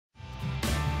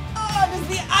does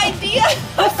the idea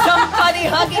of somebody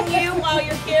hugging you while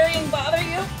you're carrying bother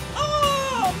you?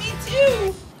 Oh, me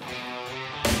too.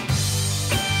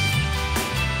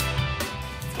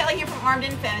 It's Kelly here from Armed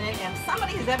and Feminine, and if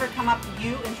somebody has ever come up to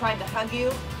you and tried to hug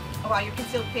you while you're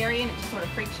concealed carrying, it just sort of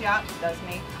freaks you out. It does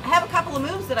me. I have a couple of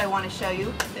moves that I want to show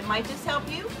you that might just help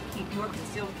you keep your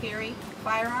concealed carry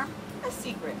firearm a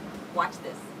secret. Watch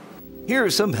this. Here are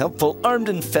some helpful Armed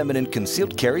and Feminine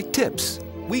concealed carry tips.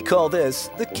 We call this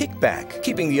the kickback,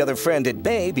 keeping the other friend at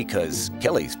bay because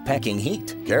Kelly's packing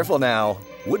heat. Careful now,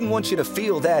 wouldn't want you to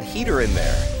feel that heater in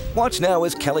there. Watch now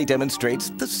as Kelly demonstrates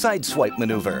the side swipe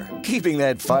maneuver, keeping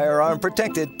that firearm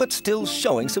protected but still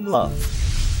showing some love.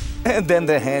 And then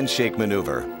the handshake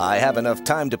maneuver. I have enough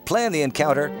time to plan the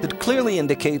encounter that clearly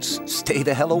indicates stay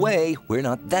the hell away, we're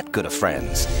not that good of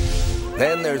friends.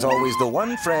 Then there's always the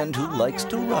one friend who likes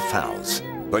to roughhouse.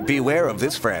 But beware of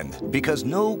this friend, because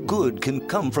no good can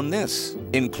come from this,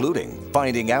 including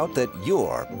finding out that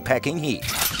you're packing heat.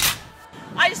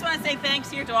 I just want to say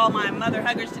thanks here to all my mother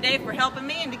huggers today for helping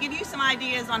me and to give you some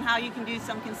ideas on how you can do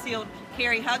some concealed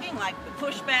carry hugging, like the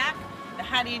pushback, the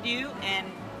how do you do, and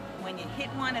when you hit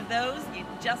one of those, you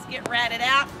just get ratted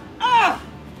out. Ugh!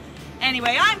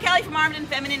 Anyway, I'm Kelly from Armed and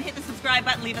Feminine. Hit the subscribe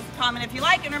button, leave us a comment if you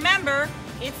like, and remember,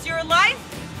 it's your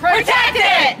life. Protect